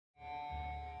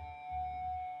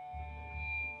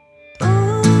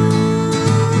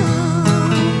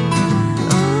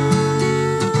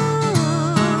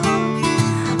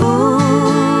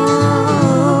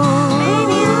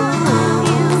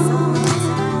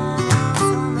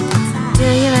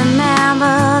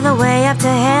after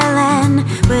Helen,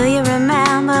 will you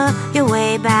remember your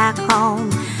way back home?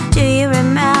 Do you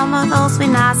remember those sweet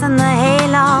nights in the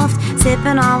hayloft,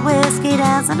 sipping on whiskey,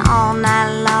 dancing all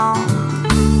night long?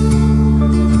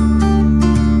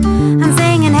 I'm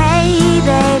singing, hey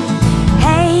baby,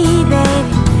 hey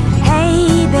baby,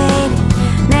 hey baby.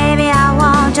 Maybe I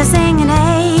want you singing,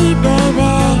 hey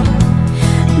baby,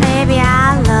 maybe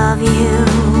I love you.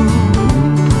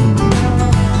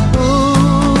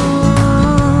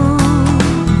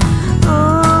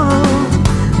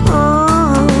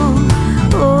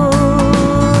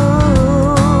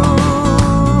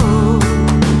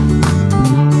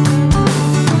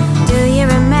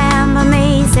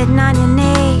 Sitting on your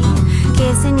knee,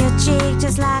 kissing your cheek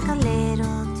just like a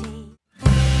little tea.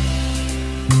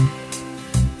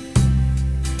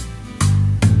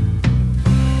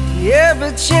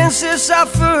 Every chance this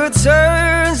offer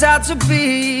turns out to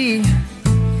be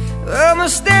a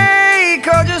mistake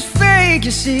or just fake,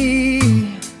 you see.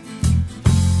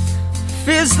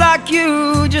 Feels like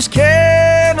you just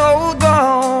can't hold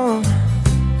on.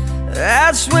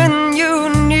 That's when you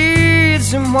need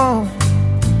someone.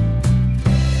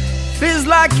 Feels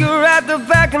like you're at the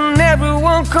back and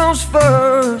everyone comes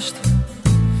first.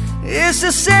 It's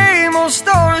the same old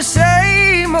story,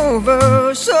 same old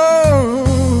verse.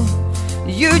 So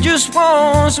you just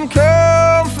want some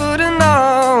comfort and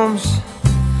arms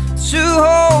to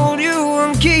hold you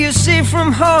and keep you safe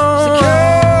from harm. So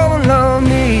come and love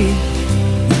me,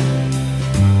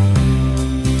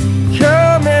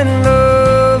 come and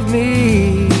love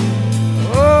me.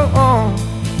 Oh, oh,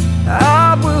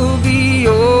 I will be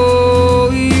yours.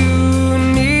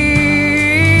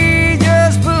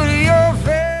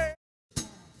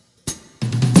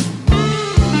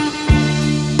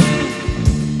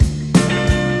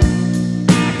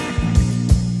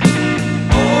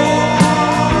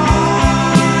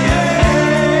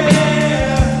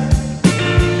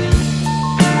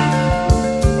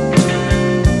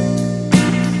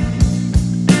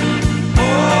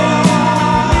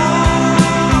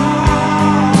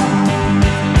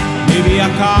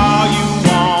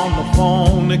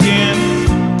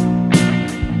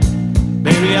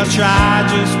 I'll try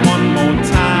just one more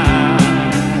time.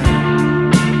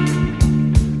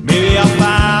 Maybe I'll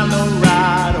find the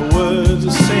right words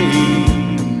to say.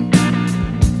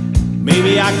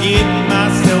 Maybe I'll get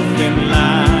myself in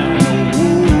line.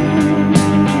 Ooh.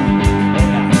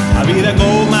 I'll be the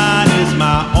gold mine is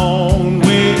my own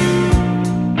way.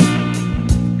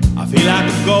 I feel like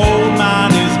the gold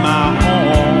mine is my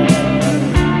home.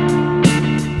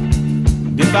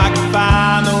 And if I can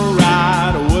find the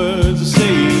right words to say,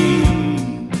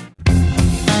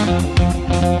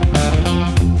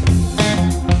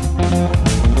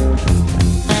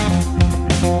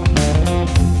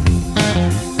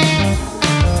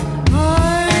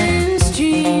 Orange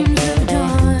dreams of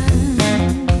dawn,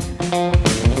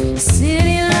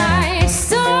 city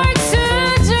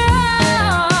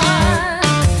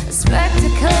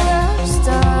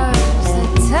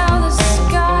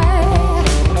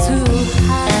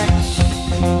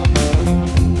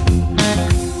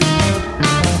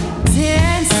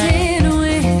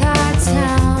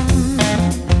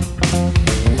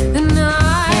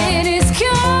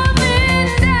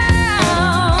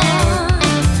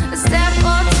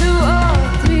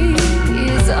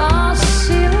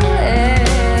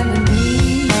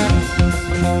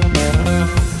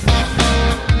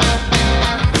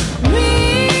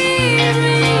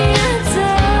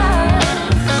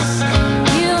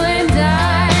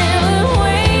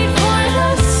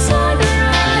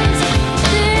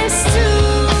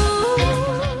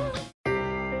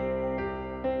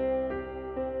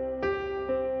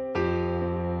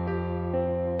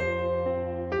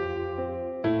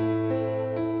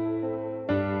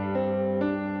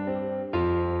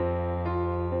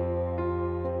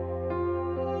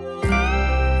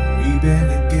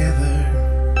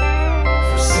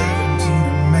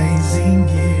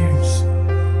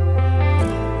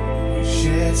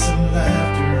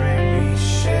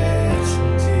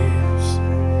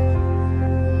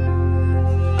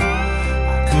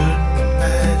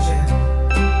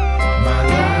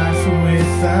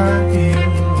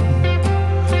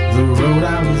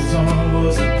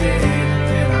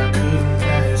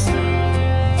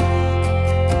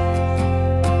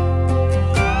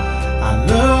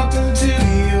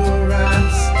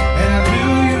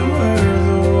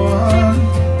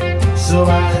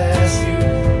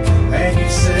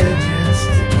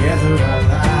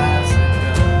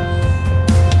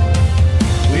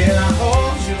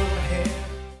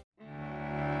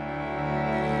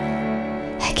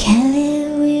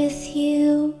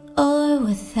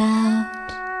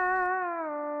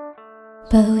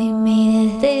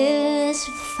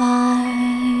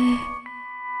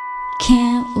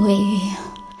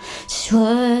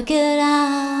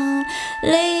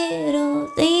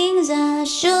I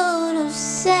should have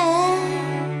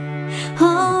said.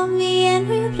 Hold me and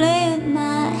replay with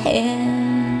my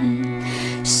hand.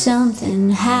 Something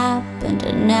happened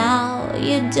and now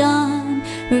you're done.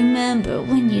 Remember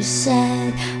when you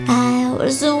said I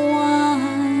was the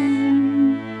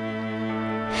one?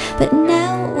 But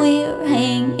now we're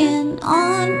hanging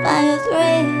on by a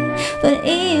thread, but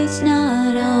it's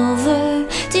not over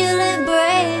till it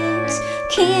breaks.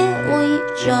 Can't we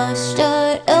just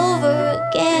start over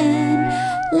again?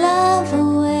 Love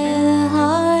away the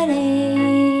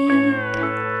heartache.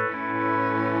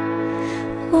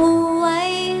 Why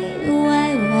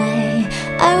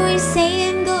are we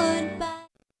saying goodbye?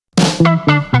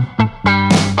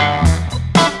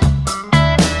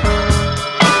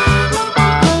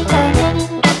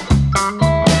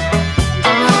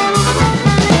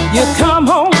 You come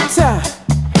home tired,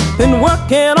 been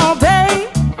working all day.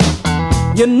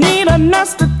 You need a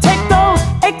nurse to take those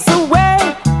aches away.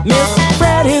 Miss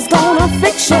Freddie's gonna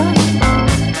fix you.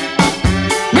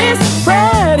 Miss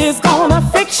Freddie's gonna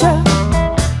fix you.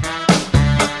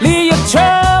 Leave your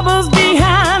troubles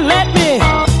behind, let me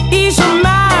ease your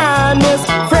mind. Miss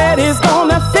Freddie's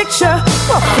gonna fix you.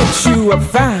 I'll fix you up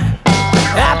fine.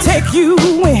 I'll take you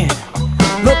in,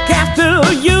 look after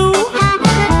you.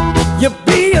 You'll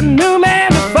be a new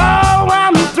man before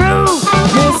I'm through.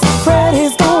 Miss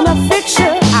Freddie's gonna fix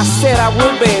you. I said I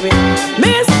would, baby.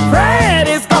 Miss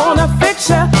Freddie's gonna fix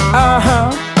you.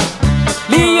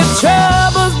 Leave your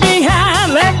troubles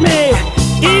behind, let me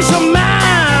ease your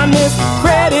mind. Miss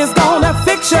Freddie's gonna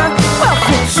fix you. I'll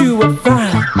fix you up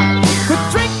fine. Quit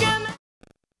drinking.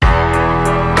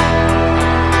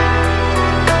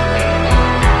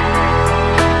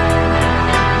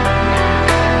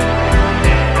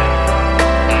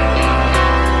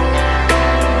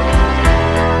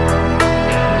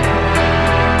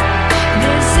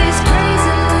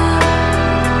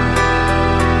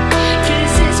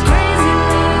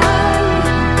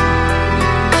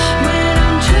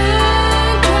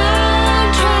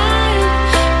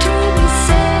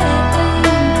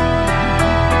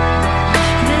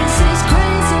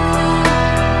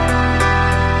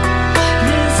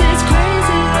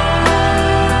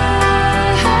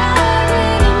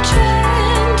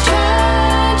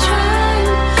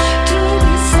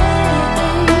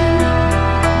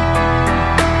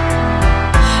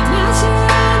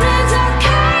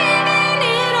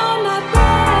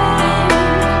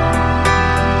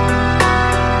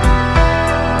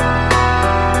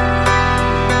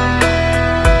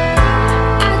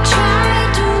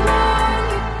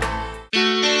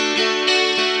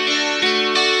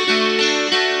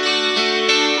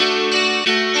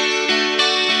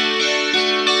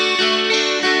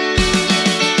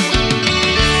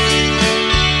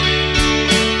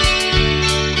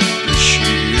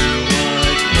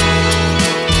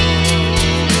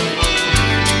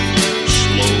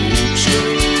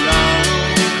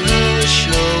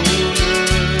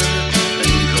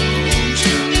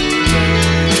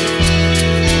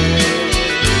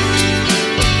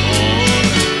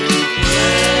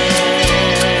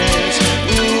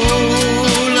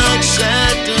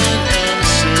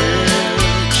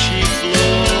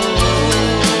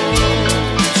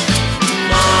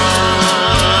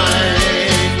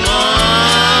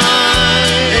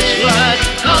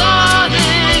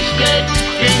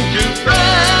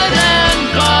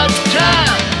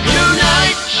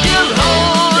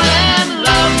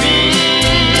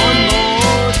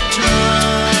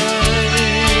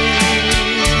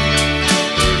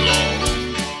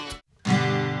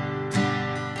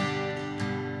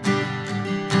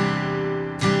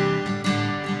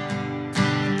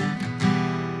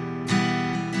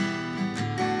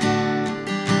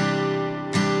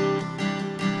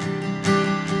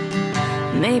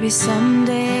 Maybe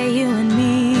someday you and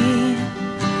me,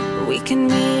 we can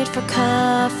meet for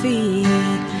coffee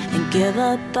and give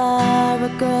up our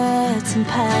regrets and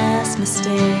past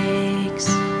mistakes.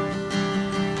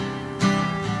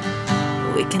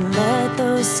 We can let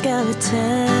those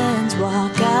skeletons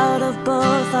walk out of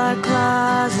both our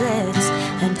closets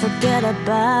and forget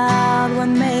about what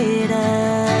made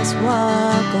us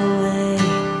walk away.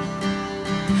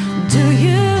 Do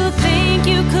you think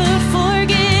you could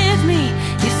forgive me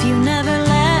if you never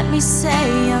let me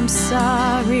say I'm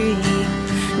sorry?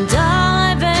 And all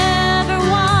I've ever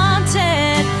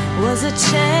wanted was a chance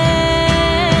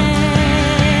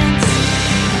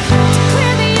to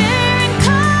clear the air and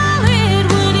call it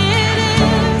what it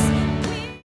is.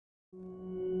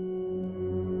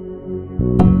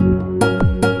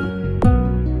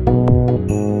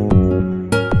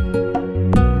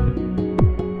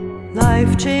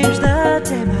 Life changed that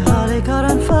day, my heart it caught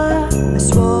on fire. I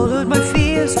swallowed my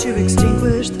fears to extinct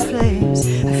extinguish the flames.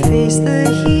 I face the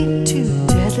heat to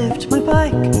deadlift my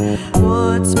bike.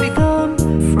 What's become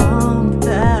from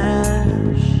the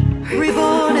ash?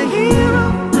 Reborn a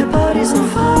hero, my body's on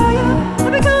fire. I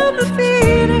become the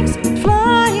phoenix,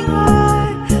 flying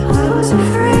high. I was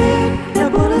afraid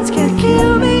that bullets can't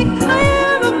kill me. I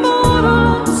am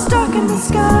immortal, stuck in the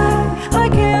sky. I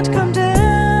can't come down.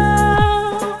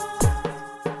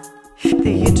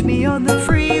 They hit me on the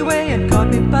freeway and caught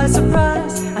me by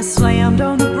surprise. I slammed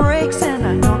on the brakes and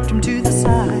I knocked them to the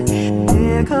side.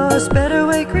 There goes better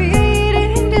way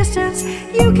creating distance.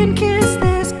 You can kiss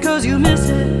this cause you miss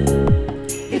it.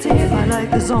 It's a hit, my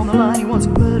life is on the line. He wants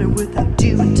butter without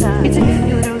doing time. It's a hit,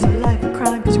 you knows a life of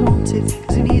crime cause he wants it,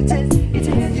 cause he needs it. It's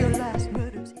a hit, your last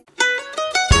murder's.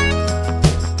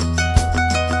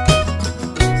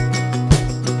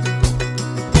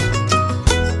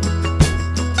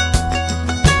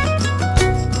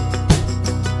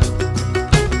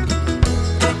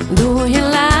 Though your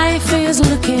life is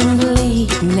looking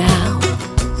bleak now,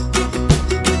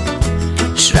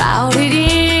 shrouded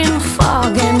in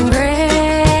fog and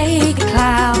gray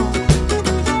cloud,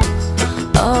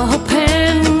 a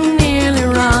pen nearly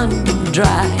run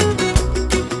dry.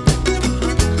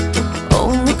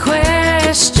 Only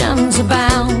questions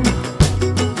abound.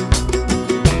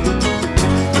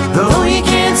 Though you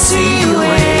can't see your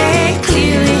way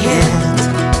clearly yet,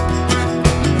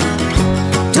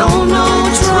 don't know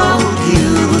which road you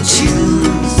will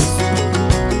choose.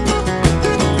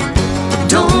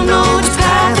 Don't know which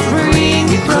path will bring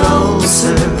you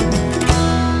closer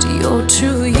to your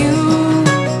true you.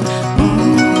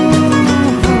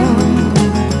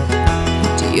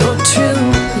 To your true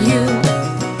you.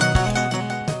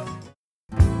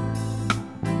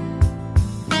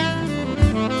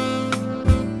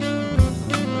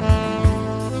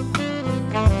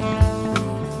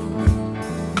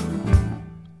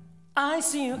 I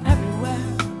see you everywhere.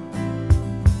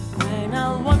 When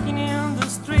I'm walking in the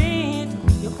street,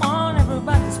 you're on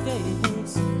everybody's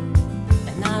face.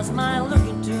 And I smile, look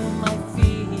into my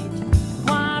feet.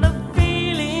 What a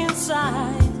feeling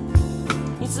inside.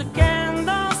 It's a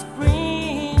candle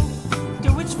spring to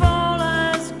which fall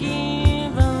has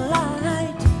given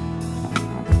light.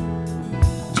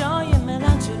 Joy and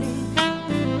melancholy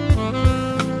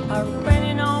are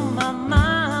raining on my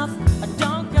mouth. I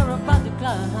don't care about the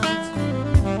clouds.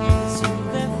 It's you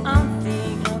that I'm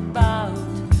thinking about.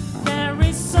 There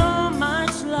is so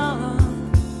much love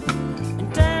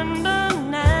and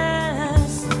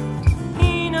tenderness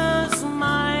in a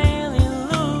smiling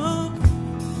look.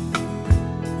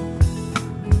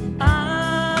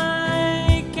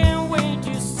 I can't wait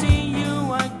to see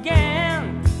you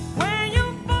again when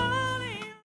you fall in.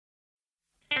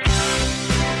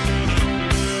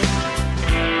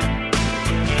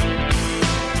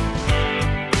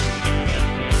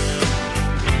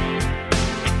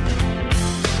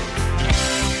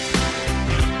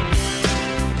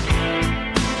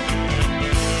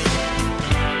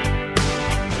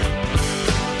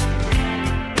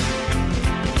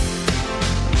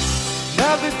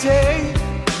 Another day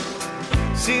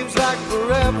seems like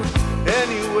forever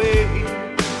anyway.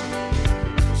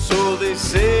 So they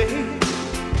say.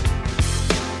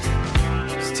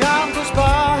 As time goes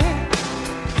by,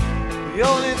 the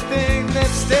only thing that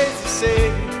stays the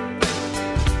same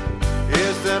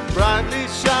is that brightly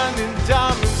shining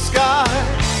diamond sky,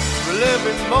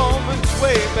 reliving moments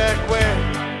way back when.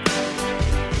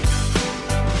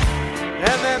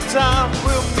 And that time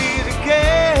we'll meet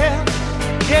again.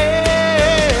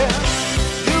 Yeah,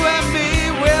 you and me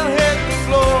will hit the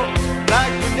floor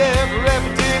like we never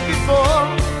ever did before.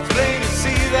 It's plain to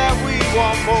see that we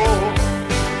want more.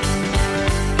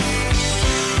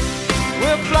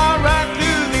 We'll fly right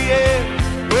through the air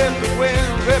with the wind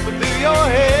ripping through your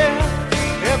hair.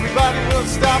 Everybody will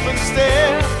stop and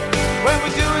stare when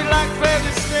we do it like